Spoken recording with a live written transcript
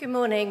Good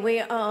morning.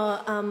 We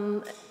are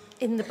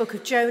in the book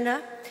of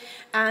Jonah,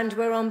 and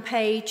we're on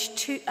page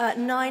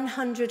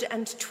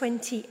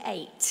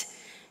 928.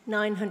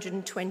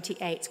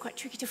 928. It's quite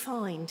tricky to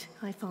find,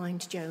 I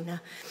find, Jonah.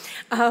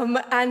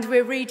 And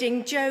we're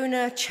reading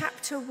Jonah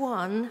chapter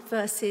 1,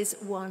 verses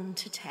 1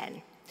 to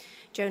 10.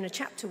 Jonah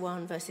chapter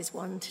 1, verses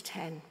 1 to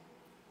 10.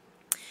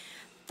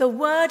 The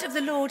word of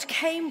the Lord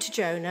came to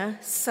Jonah,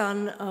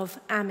 son of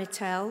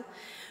Amittai.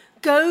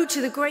 Go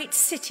to the great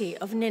city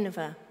of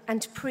Nineveh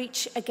and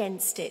preach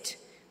against it,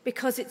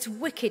 because its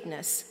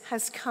wickedness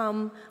has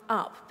come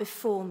up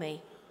before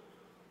me.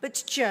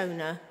 But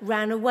Jonah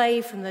ran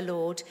away from the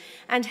Lord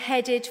and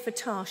headed for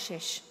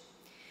Tarshish.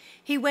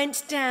 He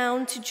went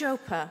down to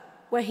Joppa,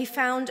 where he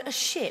found a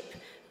ship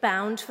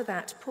bound for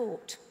that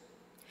port.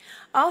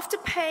 After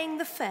paying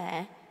the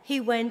fare, he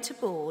went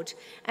aboard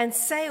and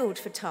sailed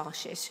for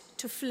Tarshish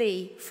to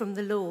flee from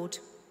the Lord.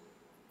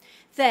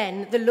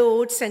 Then the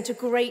Lord sent a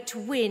great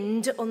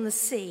wind on the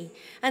sea,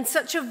 and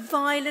such a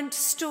violent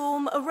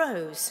storm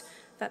arose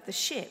that the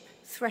ship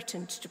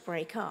threatened to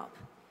break up.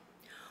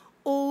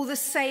 All the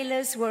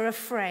sailors were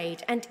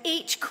afraid, and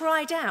each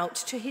cried out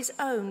to his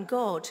own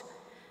God.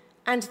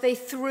 And they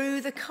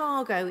threw the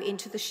cargo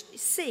into the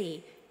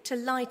sea to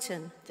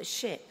lighten the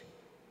ship.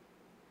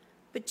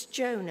 But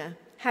Jonah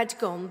had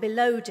gone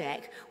below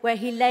deck, where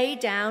he lay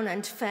down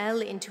and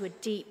fell into a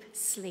deep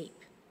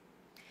sleep.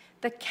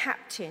 The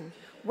captain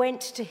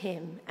went to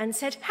him and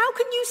said, "How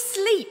can you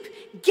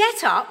sleep?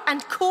 Get up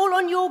and call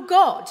on your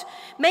God.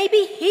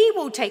 Maybe he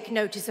will take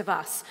notice of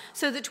us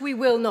so that we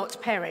will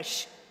not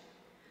perish."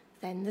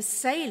 Then the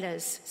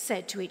sailors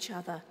said to each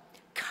other,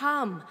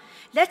 "Come,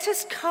 let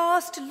us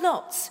cast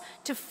lots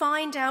to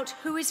find out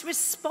who is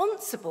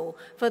responsible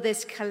for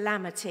this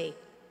calamity."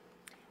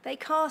 They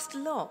cast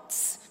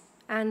lots,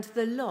 and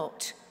the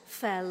lot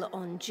fell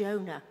on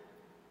Jonah.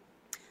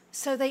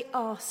 So they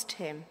asked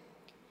him,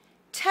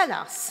 "Tell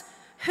us,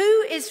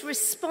 who is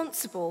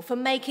responsible for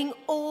making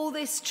all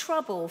this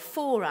trouble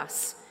for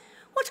us?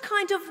 What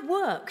kind of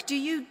work do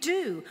you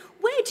do?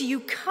 Where do you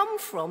come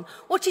from?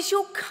 What is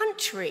your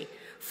country?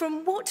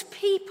 From what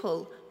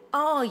people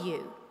are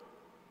you?"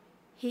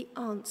 He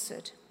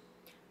answered,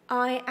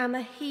 "I am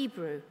a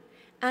Hebrew,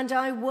 and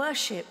I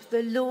worship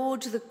the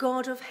Lord, the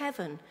God of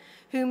heaven,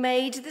 who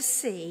made the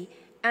sea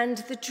and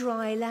the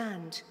dry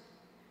land."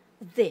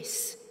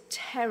 This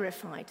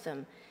terrified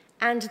them,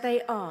 and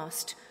they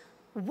asked,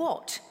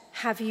 "What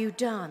have you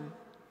done?"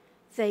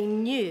 They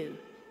knew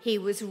he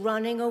was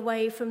running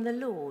away from the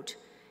Lord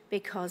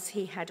because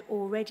he had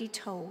already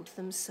told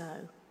them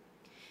so.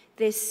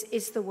 This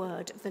is the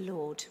word of the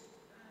Lord.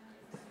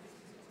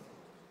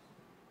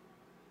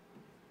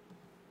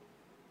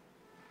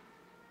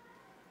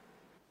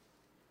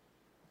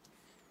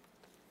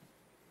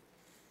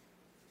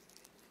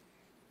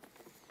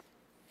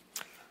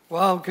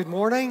 Well, good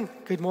morning.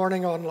 Good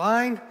morning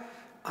online.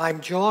 I'm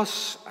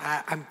Joss.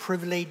 I'm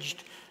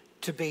privileged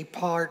to be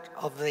part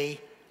of the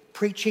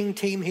preaching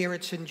team here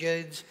at St.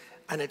 Jude's,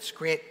 and it's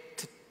great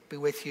to be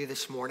with you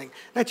this morning.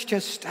 Let's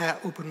just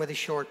open with a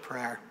short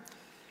prayer.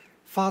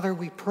 Father,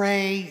 we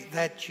pray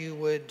that you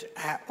would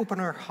open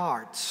our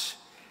hearts,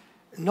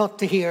 not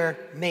to hear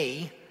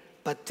me,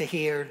 but to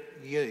hear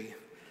you,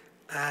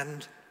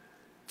 and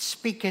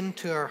speak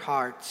into our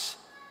hearts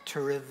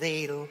to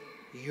reveal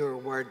your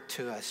word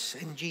to us.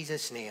 In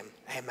Jesus' name,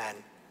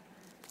 amen.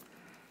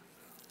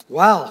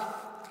 Well,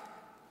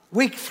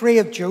 week 3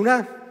 of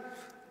Jonah,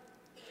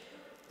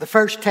 the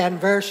first 10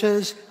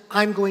 verses.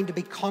 I'm going to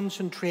be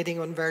concentrating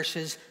on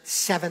verses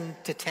 7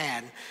 to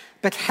 10.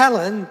 But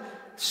Helen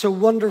so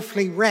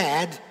wonderfully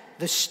read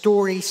the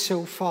story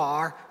so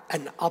far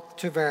and up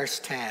to verse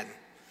 10.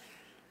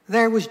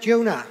 There was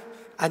Jonah,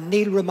 and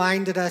Neil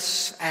reminded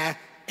us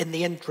in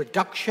the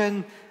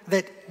introduction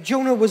that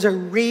Jonah was a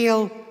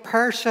real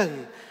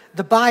person.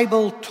 The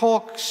Bible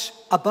talks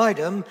about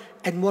him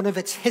in one of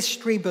its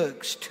history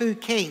books, 2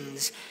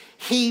 Kings.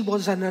 He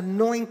was an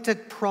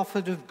anointed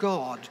prophet of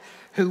God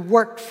who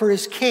worked for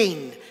his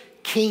king,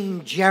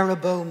 King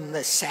Jeroboam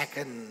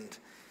II.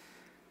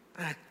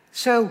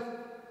 So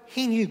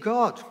he knew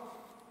God.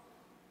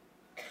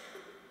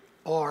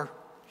 Or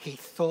he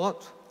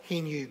thought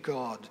he knew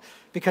God.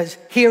 Because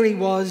here he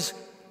was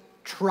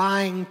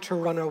trying to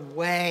run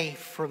away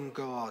from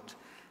God.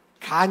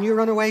 Can you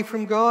run away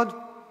from God?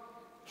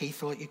 He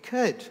thought you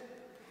could.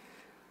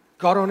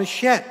 Got on a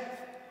ship.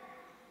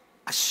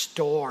 A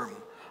storm.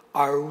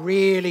 A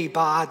really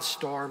bad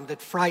storm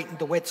that frightened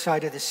the wits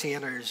out of the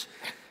sailors.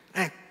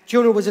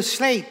 Jonah was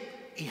asleep.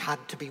 He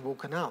had to be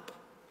woken up.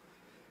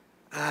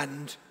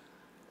 And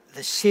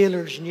the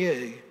sailors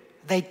knew.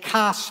 They'd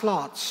cast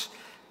lots.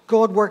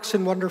 God works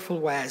in wonderful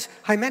ways.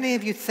 How many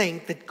of you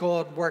think that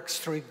God works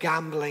through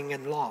gambling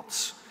and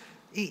lots?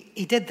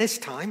 He did this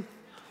time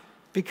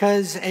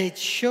because it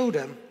showed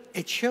him.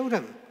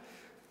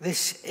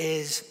 This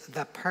is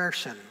the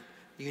person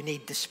you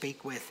need to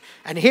speak with.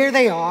 And here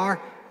they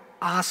are,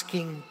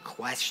 asking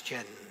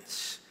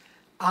questions.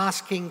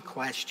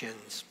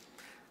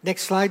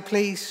 Next slide,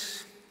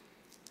 please.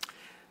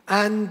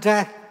 And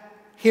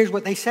here's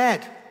what they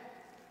said.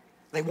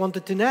 They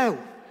wanted to know,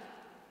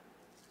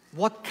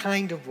 what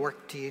kind of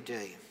work do you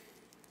do?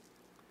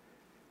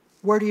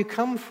 Where do you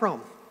come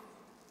from?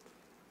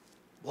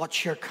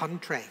 What's your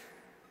country?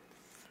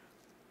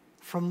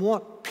 From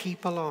what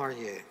people are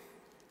you?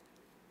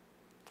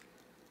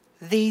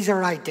 These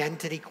are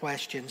identity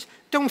questions.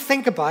 Don't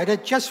think about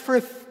it. Just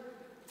for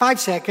 5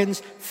 seconds,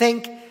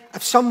 think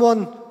of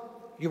someone,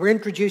 you were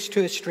introduced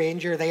to a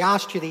stranger, they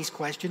asked you these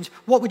questions.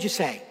 What would you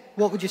say?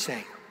 What would you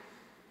say?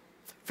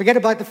 Forget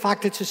about the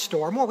fact it's a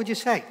storm. What would you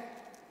say?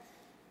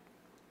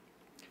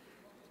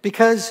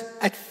 Because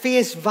at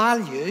face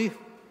value,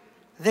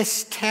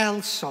 this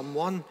tells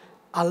someone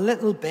a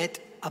little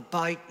bit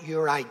about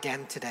your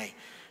identity.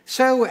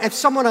 So if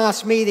someone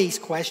asked me these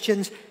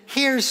questions,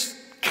 here's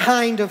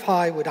kind of how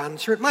I would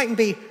answer. It mightn't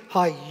be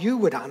how you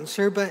would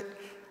answer, but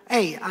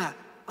hey,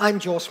 I'm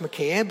Joss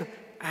McCabe.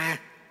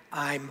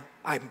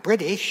 I'm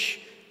British.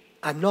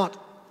 I'm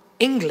not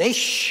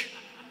English.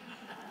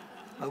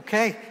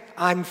 Okay,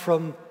 I'm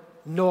from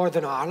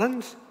Northern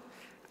Ireland.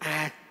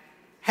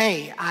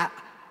 Hey,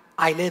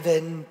 I live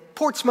in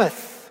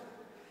Portsmouth.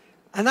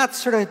 And that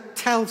sort of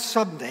tells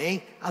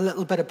somebody a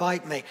little bit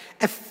about me.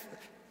 If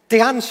the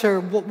answer,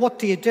 what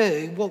do you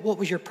do? What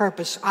was your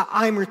purpose?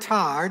 I'm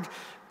retired,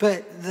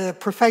 but the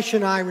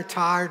profession I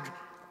retired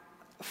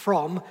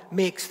from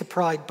makes the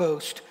proud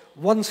boast.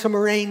 Once a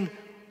Marine,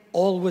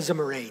 always a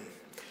Marine.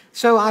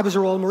 So I was a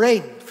Royal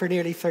Marine for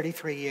nearly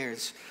 33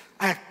 years.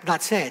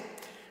 That's it.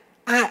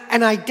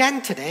 An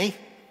identity,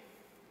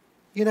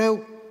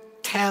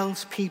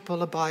 tells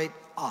people about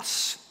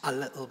us a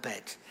little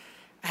bit.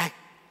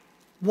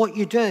 What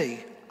you do,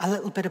 a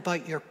little bit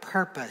about your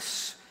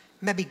purpose,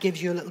 maybe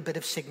gives you a little bit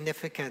of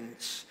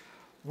significance.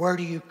 Where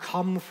do you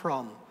come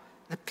from?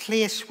 The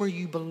place where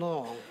you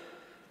belong,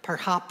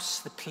 perhaps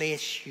the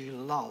place you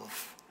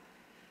love.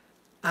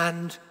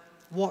 And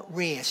what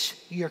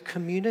race? Your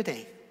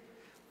community.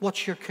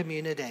 What's your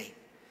community?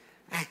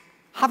 I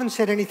haven't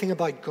said anything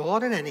about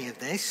God in any of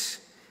this,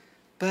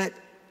 but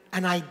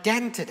an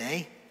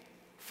identity,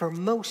 for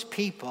most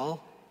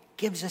people,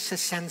 gives us a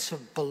sense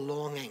of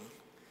belonging,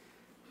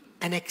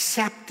 an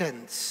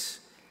acceptance,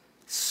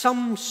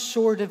 some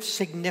sort of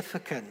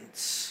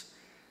significance,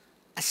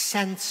 a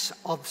sense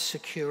of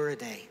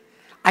security.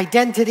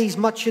 Identity's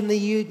much in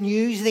the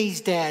news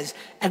these days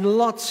in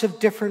lots of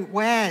different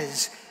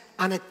ways,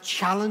 and it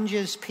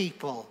challenges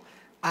people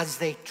as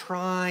they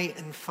try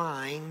and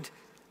find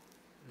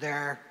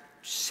their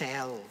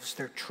selves,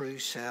 their true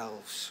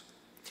selves.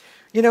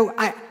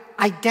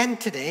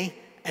 Identity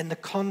in the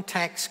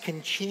context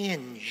can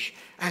change.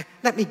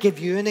 Let me give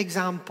you an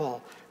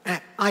example.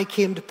 I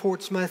came to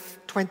Portsmouth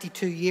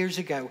 22 years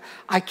ago.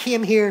 I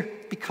came here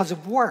because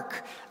of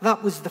work.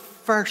 That was the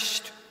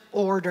first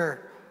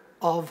order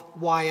of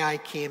why I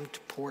came to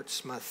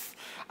Portsmouth.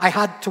 I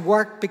had to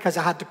work because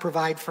I had to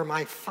provide for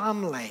my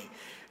family.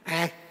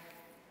 That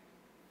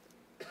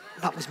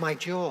was my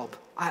job.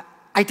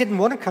 I didn't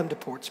want to come to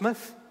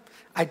Portsmouth.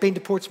 I'd been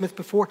to Portsmouth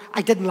before.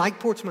 I didn't like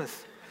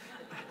Portsmouth.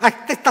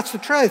 That's the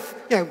truth.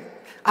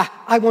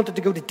 I wanted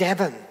to go to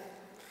Devon.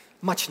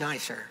 Much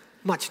nicer,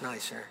 much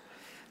nicer.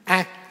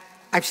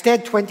 I've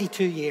stayed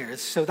 22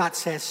 years, so that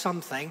says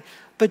something.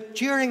 But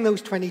during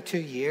those 22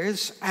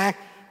 years,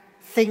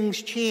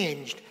 things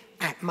changed.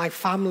 My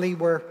family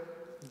were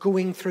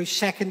going through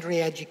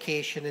secondary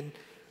education, and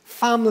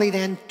family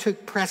then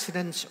took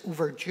precedence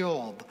over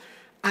job.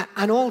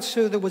 And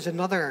also there was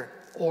another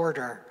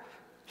order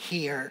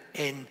here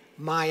in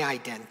my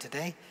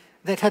identity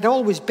that had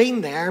always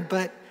been there,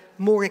 but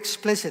more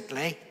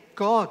explicitly,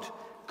 God.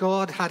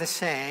 God had a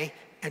say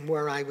in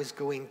where I was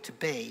going to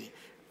be,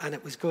 and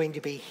it was going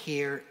to be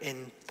here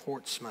in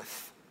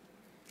Portsmouth.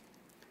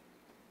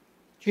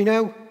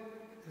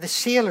 The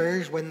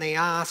sailors, when they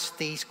asked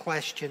these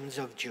questions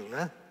of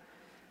Jonah,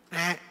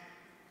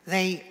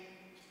 they,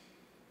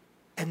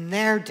 in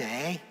their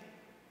day,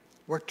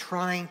 were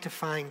trying to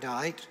find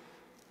out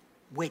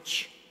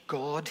which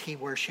God he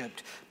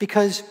worshipped.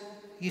 Because,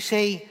 you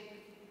see,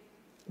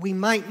 we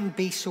mightn't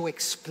be so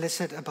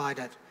explicit about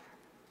it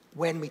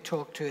when we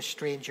talk to a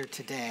stranger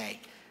today.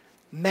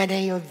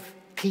 Many of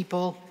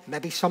people,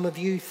 maybe some of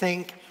you,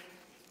 think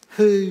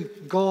who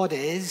God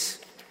is,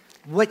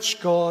 which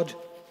God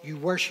you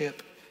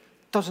worship,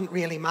 doesn't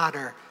really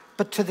matter.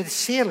 But to the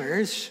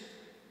sailors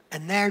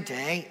in their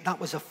day, that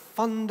was a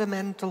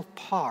fundamental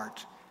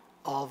part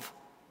of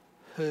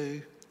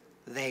who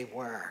they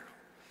were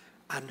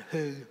and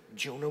who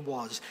Jonah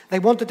was. They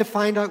wanted to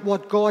find out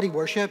what God he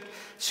worshipped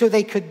so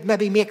they could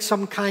maybe make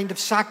some kind of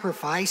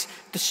sacrifice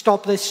to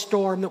stop this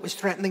storm that was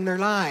threatening their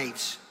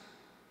lives.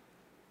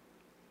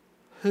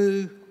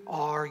 Who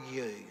are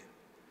you?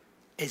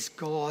 Is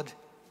God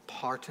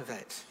part of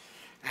it?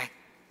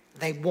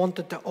 They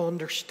wanted to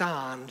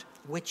understand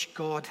which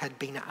God had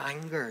been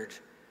angered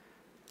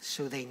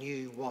so they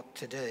knew what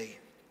to do.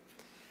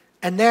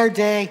 In their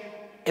day,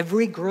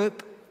 every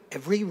group,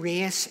 every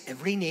race,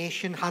 every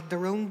nation had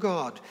their own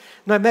God.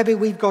 Now, maybe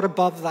we've got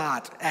above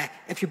that.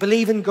 If you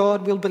believe in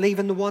God, we'll believe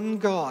in the one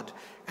God.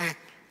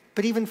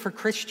 But even for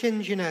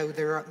Christians,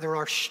 there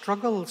are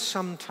struggles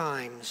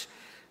sometimes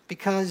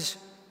because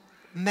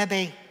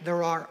maybe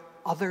there are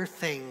other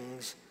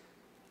things,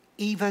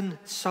 even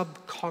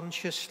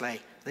subconsciously,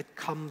 that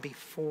come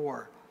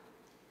before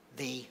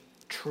the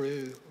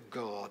true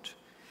God.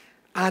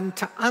 And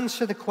to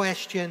answer the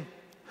question,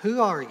 who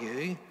are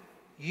you?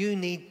 You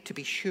need to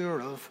be sure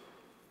of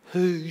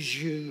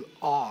whose you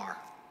are.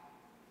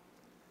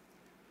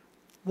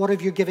 What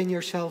have you given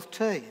yourself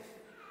to?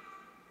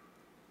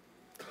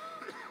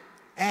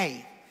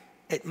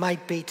 It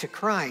might be to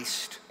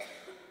Christ,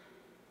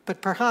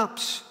 but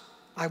perhaps,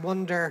 I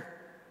wonder,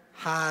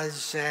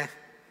 has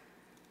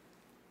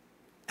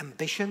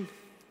ambition,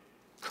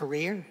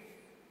 career,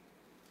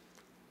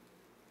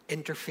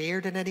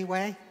 interfered in any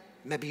way?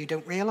 Maybe you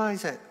don't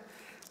realize it.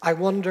 I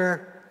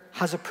wonder,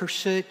 has a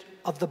pursuit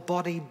of the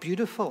body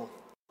beautiful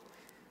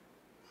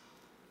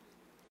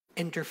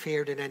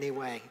interfered in any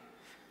way?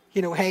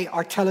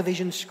 Our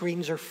television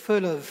screens are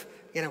full of,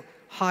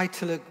 how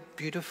to look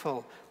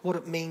beautiful, what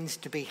it means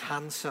to be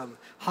handsome,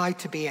 how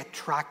to be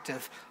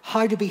attractive,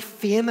 how to be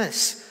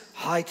famous,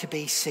 how to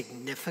be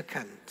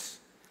significant.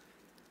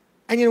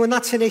 And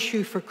that's an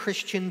issue for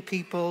Christian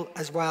people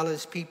as well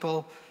as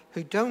people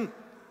who don't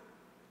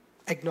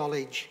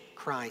acknowledge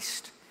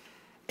Christ.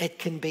 It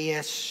can be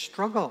a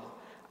struggle.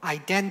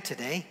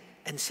 Identity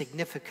and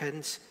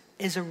significance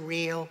is a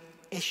real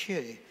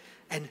issue.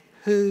 And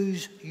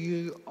whose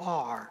you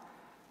are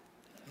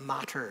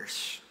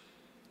matters.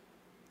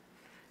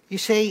 You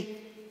see,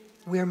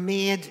 we're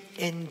made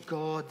in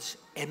God's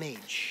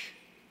image.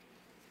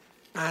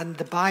 And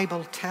the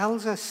Bible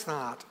tells us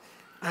that.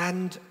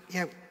 And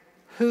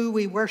who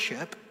we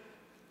worship,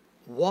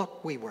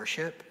 what we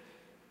worship,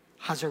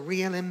 has a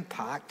real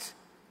impact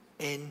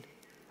in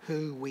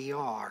who we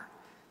are,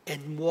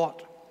 in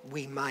what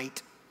we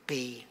might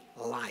be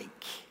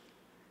like.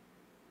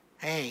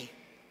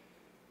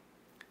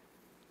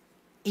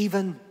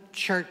 Even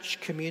church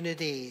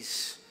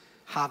communities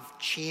have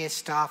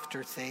chased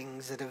after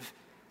things that have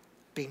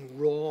been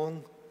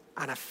wrong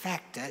and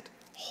affected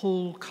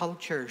whole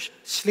cultures.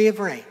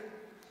 Slavery,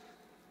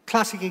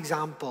 classic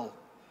example.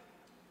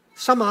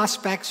 Some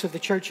aspects of the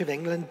Church of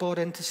England bought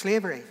into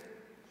slavery.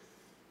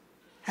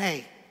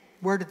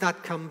 Where did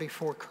that come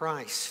before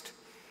Christ?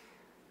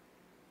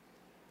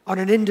 On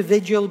an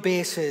individual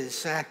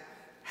basis,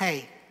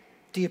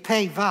 do you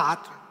pay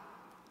VAT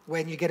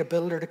when you get a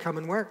builder to come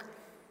and work?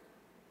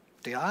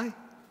 Do I?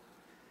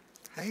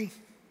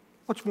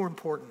 What's more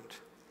important?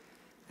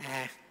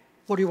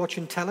 What are you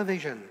watching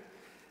television?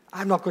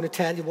 I'm not going to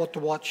tell you what to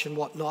watch and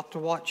what not to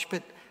watch,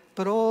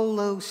 but all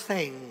those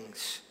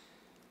things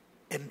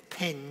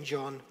impinge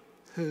on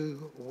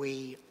who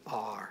we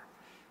are.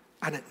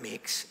 And it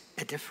makes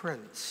a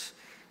difference.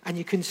 And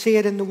you can see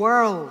it in the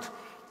world.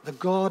 The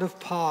God of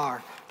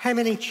power. How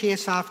many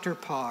chase after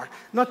power?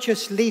 Not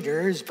just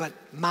leaders, but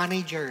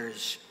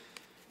managers,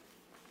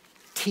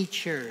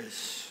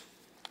 teachers,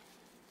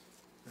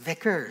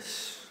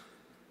 vicars,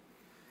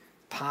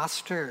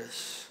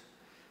 pastors.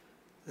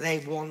 They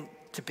want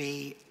to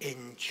be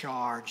in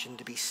charge and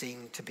to be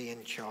seen to be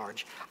in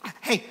charge.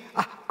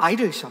 I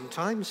do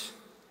sometimes.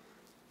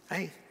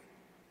 And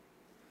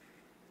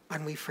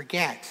we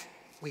forget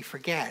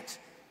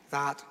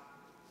that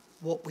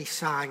what we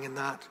sang in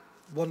that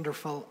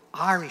wonderful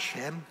Irish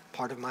hymn,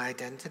 part of my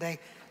identity,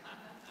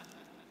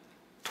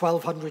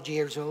 1,200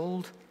 years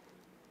old,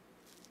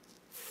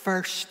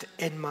 first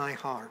in my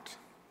heart.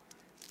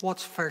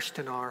 What's first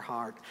in our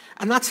heart?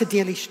 And that's a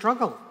daily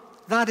struggle.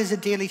 That is a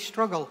daily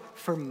struggle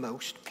for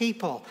most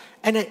people.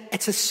 And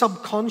it's a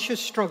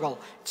subconscious struggle.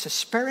 It's a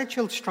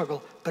spiritual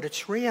struggle, but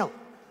it's real.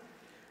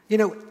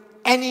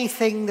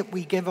 Anything that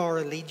we give our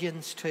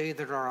allegiance to,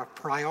 that are a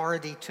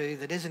priority to,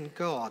 that isn't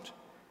God,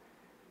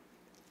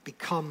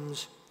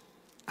 becomes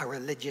a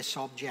religious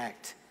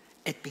object.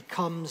 It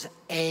becomes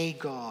a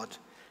God.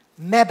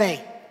 Maybe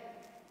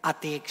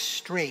at the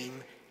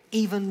extreme,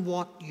 even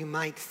what you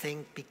might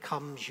think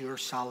becomes your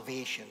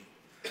salvation.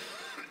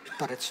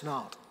 But it's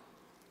not.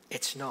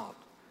 It's not.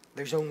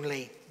 There's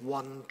only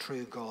one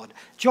true God.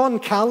 John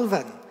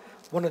Calvin,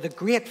 one of the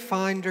great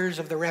founders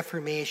of the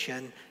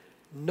Reformation,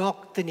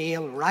 knocked the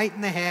nail right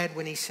in the head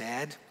when he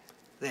said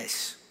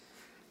this: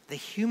 the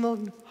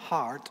human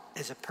heart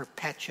is a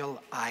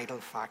perpetual idol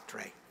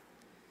factory.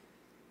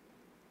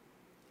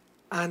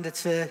 And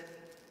it's a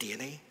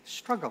daily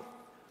struggle.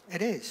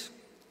 It is.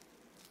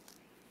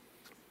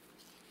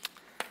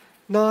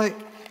 Now,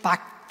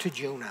 back to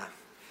Jonah.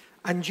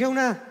 And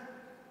Jonah,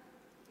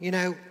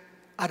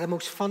 at a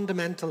most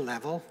fundamental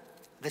level,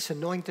 this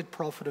anointed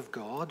prophet of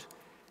God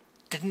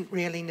didn't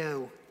really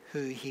know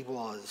who he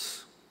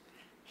was.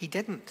 He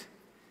didn't.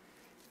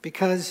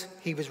 Because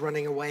he was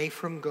running away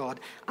from God.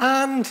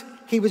 And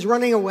he was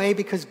running away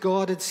because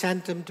God had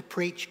sent him to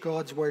preach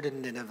God's word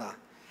in Nineveh.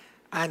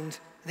 And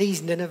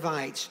these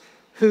Ninevites,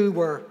 who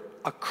were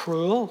a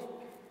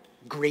cruel,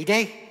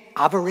 greedy,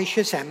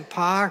 avaricious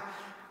empire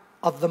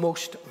of the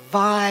most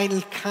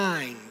vile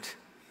kind.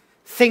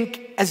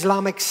 Think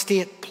Islamic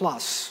State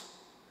plus.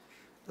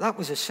 That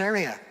was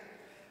Assyria.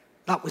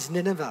 That was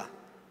Nineveh.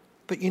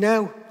 But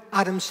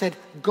Adam said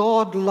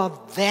God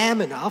loved them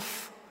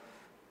enough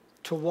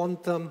to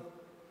want them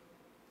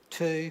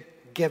to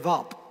give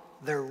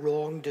up their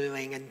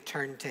wrongdoing and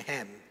turn to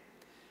him.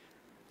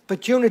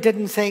 But Jonah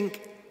didn't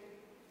think,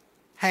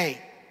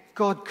 hey,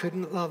 God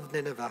couldn't love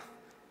Nineveh.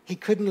 He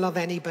couldn't love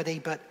anybody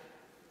but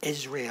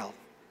Israel,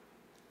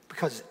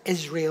 because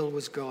Israel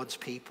was God's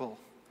people.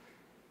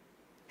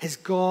 His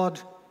God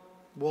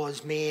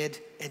was made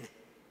in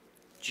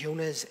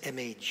Jonah's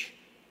image,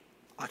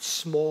 a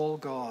small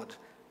God,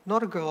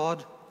 not a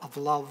God of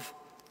love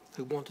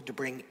who wanted to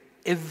bring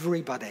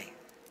everybody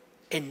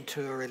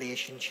into a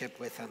relationship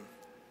with him.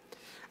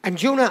 And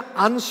Jonah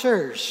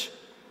answers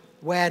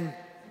when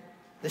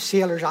the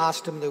sailors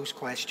asked him those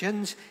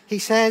questions. He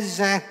says,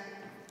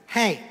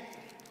 hey,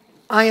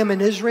 I am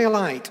an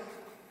Israelite.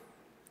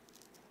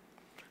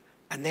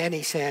 And then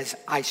he says,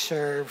 I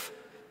serve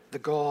the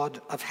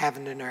God of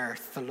heaven and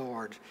earth, the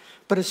Lord.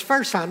 But his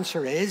first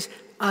answer is,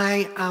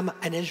 I am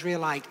an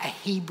Israelite, a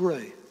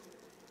Hebrew.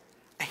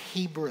 A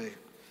Hebrew.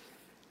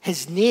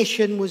 His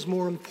nation was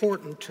more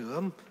important to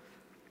him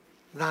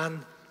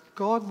than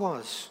God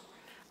was.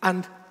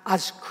 And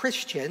as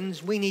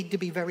Christians, we need to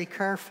be very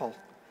careful.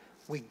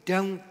 We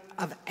don't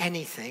have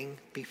anything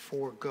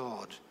before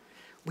God.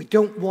 We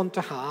don't want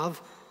to have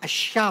a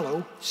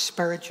shallow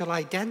spiritual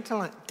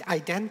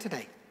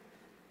identity.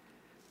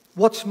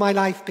 What's my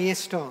life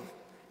based on?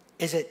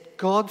 Is it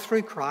God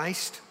through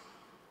Christ,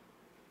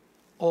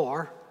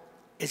 or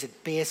is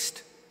it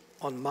based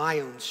on my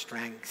own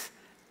strength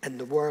and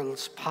the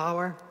world's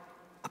power,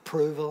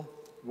 approval,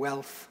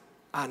 wealth,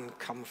 and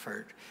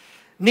comfort?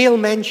 Neil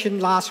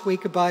mentioned last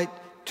week about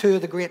two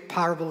of the great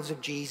parables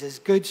of Jesus,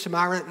 Good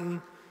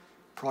Samaritan,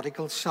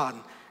 Prodigal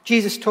Son.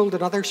 Jesus told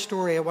another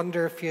story. I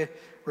wonder if you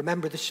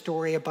remember the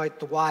story about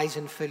the wise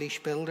and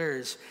foolish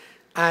builders.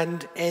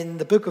 And in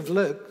the book of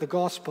Luke, the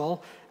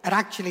Gospel, it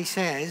actually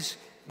says,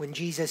 when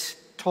Jesus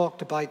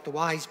talked about the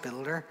wise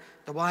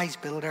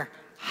builder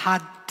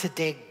had to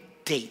dig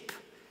deep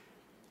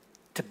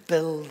to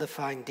build the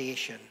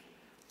foundation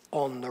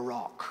on the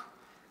rock.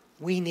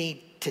 We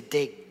need to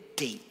dig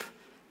deep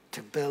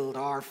to build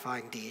our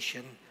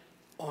foundation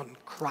on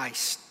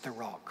Christ the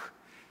rock.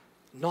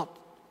 Not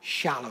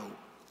shallow,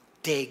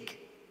 dig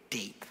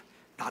deep.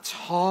 That's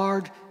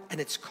hard and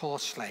it's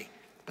costly,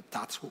 but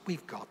that's what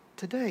we've got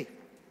to do.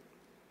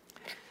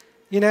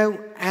 You know,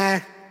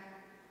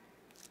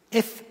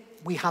 if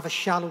we have a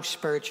shallow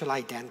spiritual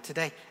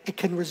identity, it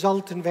can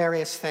result in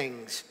various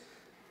things.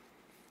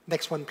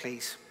 Next one,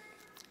 please.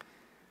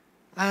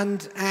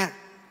 And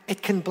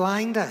it can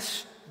blind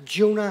us.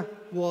 Jonah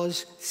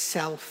was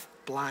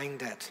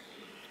self-blinded.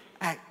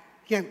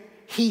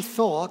 He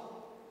thought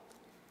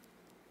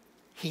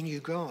he knew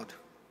God.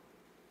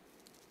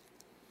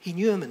 He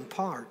knew him in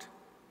part.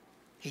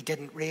 He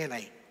didn't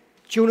really.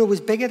 Jonah was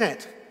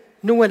bigoted.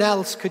 No one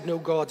else could know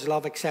God's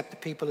love except the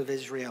people of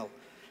Israel.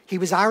 He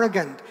was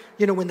arrogant.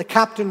 You know, when the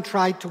captain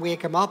tried to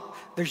wake him up,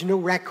 there's no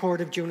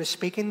record of Jonah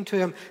speaking to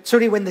him. It's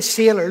only when the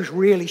sailors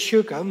really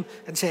shook him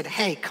and said,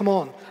 hey, come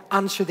on,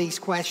 answer these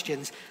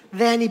questions,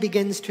 then he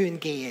begins to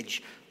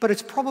engage. But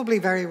it's probably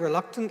very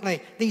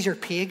reluctantly. These are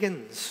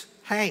pagans.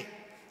 Hey,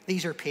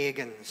 these are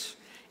pagans.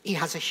 He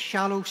has a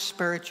shallow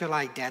spiritual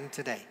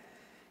identity.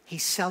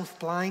 He's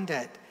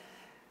self-blinded.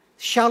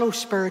 Shallow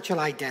spiritual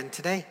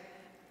identity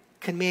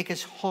can make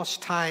us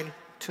hostile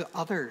to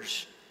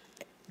others.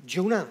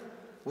 Jonah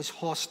was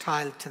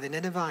hostile to the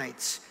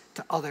Ninevites,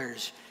 to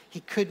others. He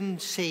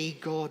couldn't see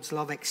God's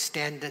love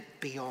extended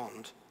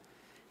beyond.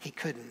 He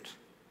couldn't.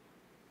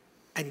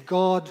 And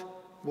God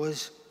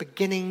was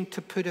beginning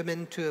to put him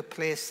into a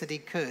place that he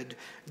could.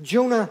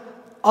 Jonah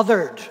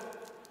othered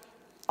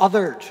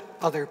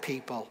other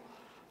people.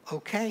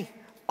 Okay,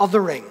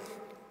 othering.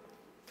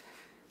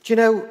 Do you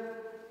know,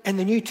 in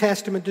the New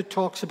Testament it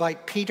talks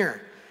about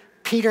Peter.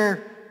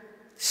 Peter,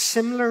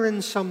 similar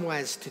in some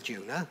ways to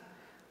Jonah.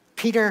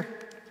 Peter,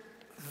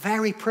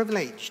 very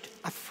privileged,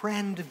 a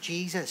friend of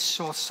Jesus,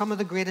 saw some of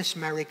the greatest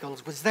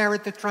miracles, was there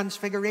at the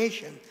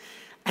Transfiguration.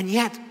 And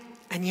yet,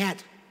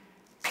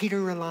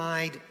 Peter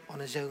relied on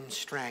his own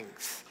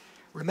strength.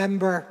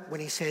 Remember when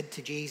he said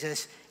to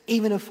Jesus,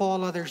 even if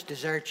all others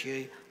desert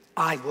you,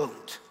 I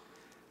won't.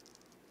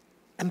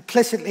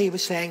 Implicitly he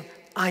was saying,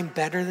 I'm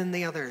better than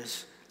the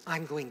others.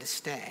 I'm going to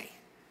stay.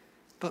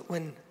 But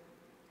when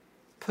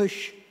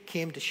push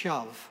came to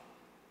shove,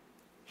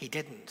 he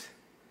didn't.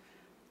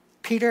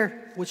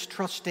 Peter was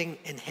trusting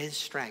in his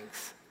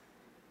strength.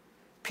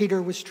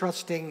 Peter was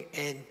trusting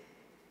in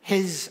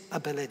his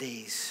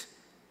abilities,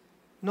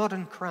 not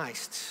in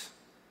Christ's.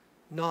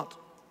 Not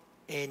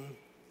in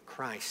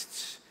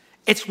Christ's.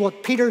 It's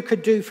what Peter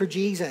could do for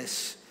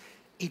Jesus.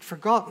 He'd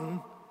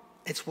forgotten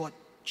it's what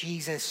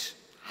Jesus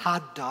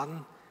had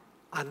done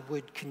and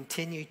would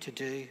continue to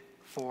do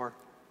for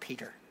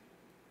Peter.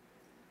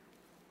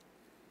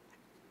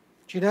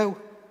 Do you know,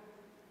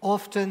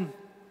 often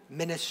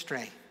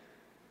ministry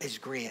is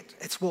great.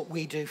 It's what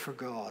we do for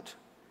God.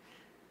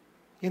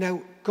 You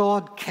know,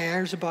 God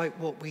cares about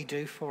what we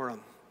do for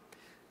him.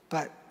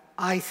 But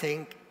I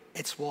think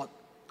it's what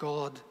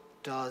God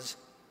does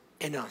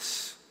in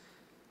us,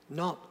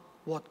 not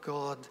what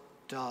God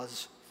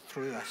does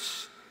through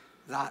us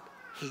that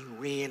he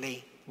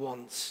really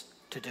wants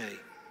to do.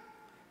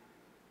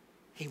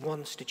 He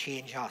wants to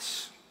change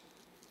us.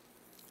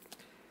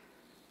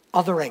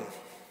 Othering,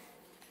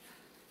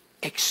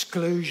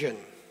 exclusion.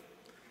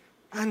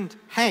 And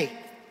hey,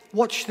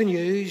 watch the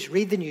news,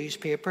 read the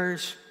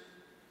newspapers,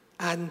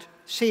 and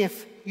see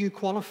if you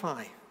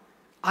qualify.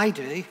 I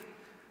do.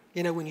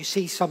 You know, when you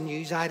see some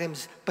news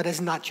items, but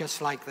isn't that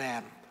just like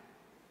them?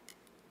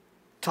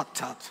 Tut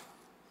tut.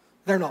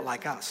 They're not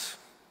like us.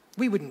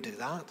 We wouldn't do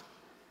that.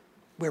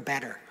 We're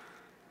better.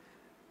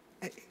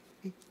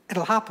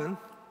 It'll happen.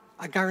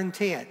 I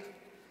guarantee it.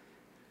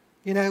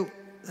 You know,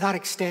 that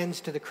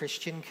extends to the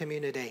Christian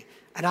community.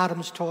 And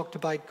Adam's talked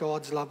about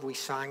God's love. We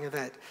sang of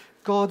it.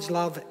 God's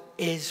love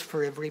is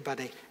for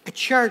everybody. A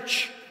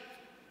church,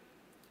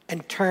 in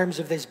terms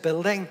of this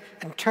building,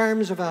 in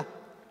terms of a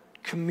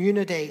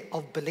community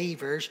of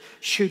believers,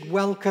 should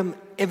welcome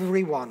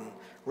everyone,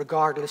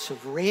 regardless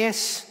of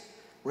race,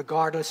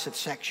 regardless of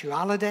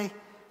sexuality,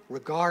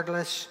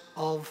 regardless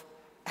of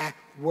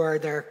where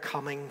they're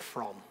coming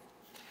from.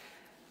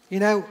 You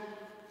know,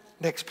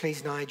 next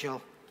please,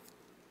 Nigel.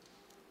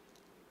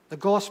 The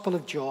Gospel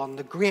of John,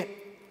 the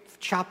great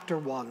chapter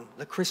 1,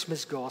 the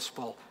Christmas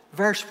Gospel,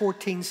 verse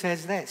 14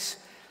 says this: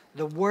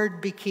 "The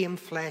Word became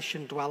flesh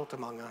and dwelt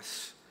among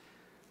us.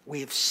 We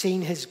have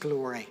seen his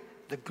glory,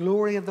 the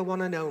glory of the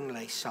one and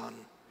only Son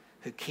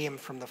who came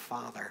from the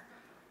Father,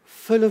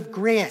 full of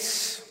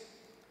grace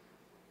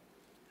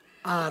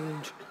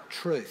and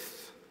truth."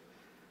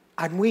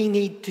 And we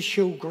need to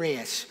show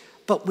grace,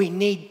 but we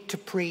need to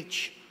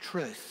preach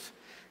truth.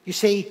 You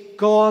see,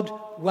 God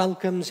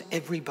welcomes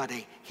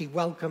everybody. He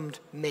welcomed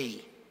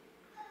me,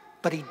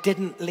 but he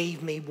didn't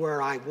leave me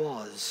where I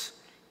was.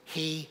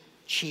 He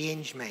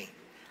changed me.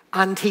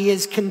 And he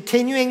is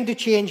continuing to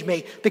change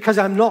me, because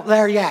I'm not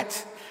there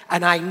yet.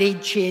 And I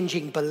need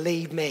changing,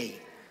 believe me.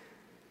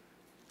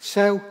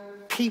 So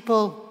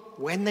people,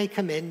 when they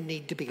come in,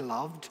 need to be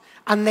loved.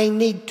 And they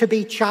need to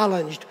be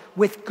challenged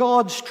with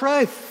God's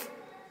truth.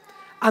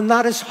 And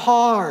that is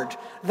hard.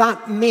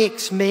 That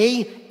makes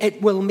me,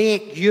 it will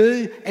make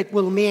you, it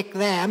will make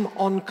them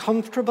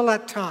uncomfortable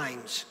at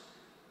times.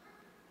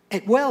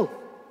 It will.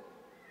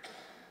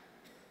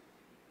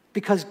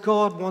 Because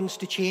God wants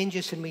to change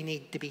us and we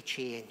need to be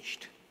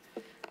changed.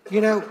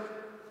 You know,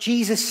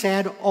 Jesus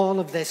said all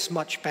of this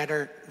much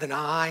better than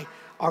I,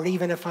 or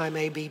even, if I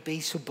may be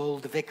so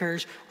bold, the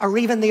vicars, or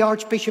even the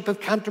Archbishop of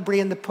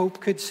Canterbury and the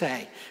Pope could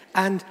say.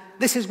 And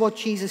this is what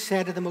Jesus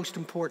said are the most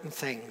important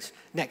things.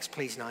 Next,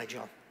 please,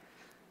 Nigel.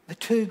 The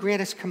 2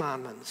 greatest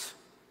commandments.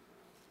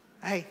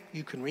 Hey,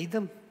 you can read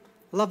them.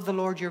 Love the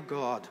Lord your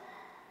God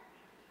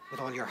with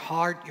all your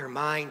heart, your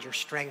mind, your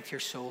strength, your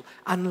soul,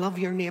 and love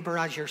your neighbor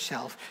as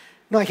yourself.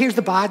 Now, here's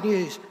the bad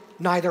news.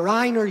 Neither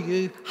I nor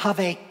you have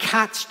a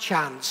cat's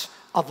chance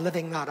of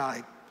living that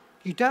out.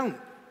 You don't.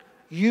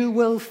 You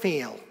will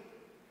fail.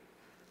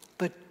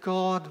 But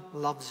God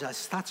loves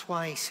us. That's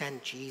why he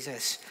sent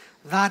Jesus.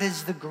 That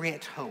is the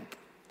great hope.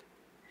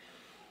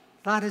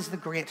 That is the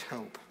great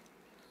hope.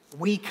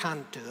 We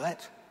can't do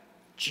it.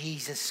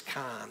 Jesus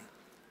can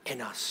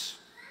in us.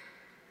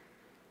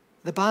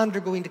 The band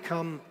are going to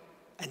come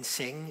and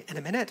sing in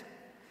a minute.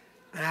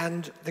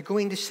 And they're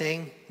going to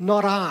sing,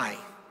 "Not I,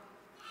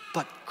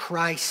 but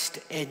Christ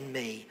in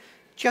me."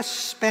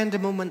 Just spend a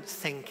moment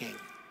thinking.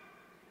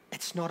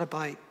 It's not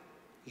about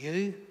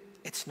you.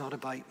 It's not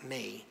about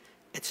me.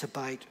 It's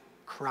about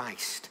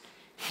Christ.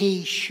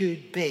 He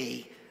should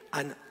be,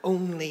 and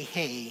only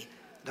he,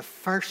 the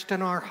first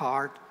in our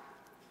heart,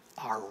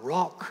 our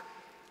rock,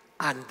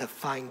 and the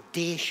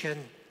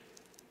foundation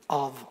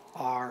of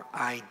our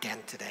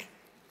identity.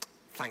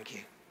 Thank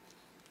you.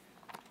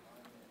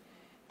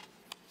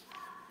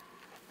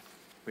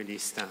 Will you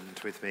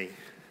stand with me?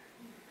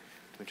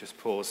 We'll just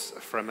pause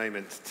for a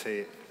moment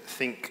to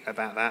think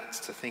about that,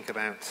 to think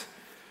about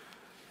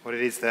what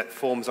it is that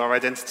forms our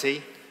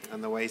identity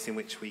and the ways in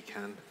which we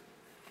can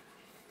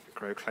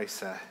grow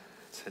closer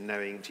to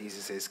knowing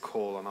Jesus'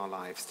 call on our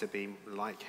lives to be like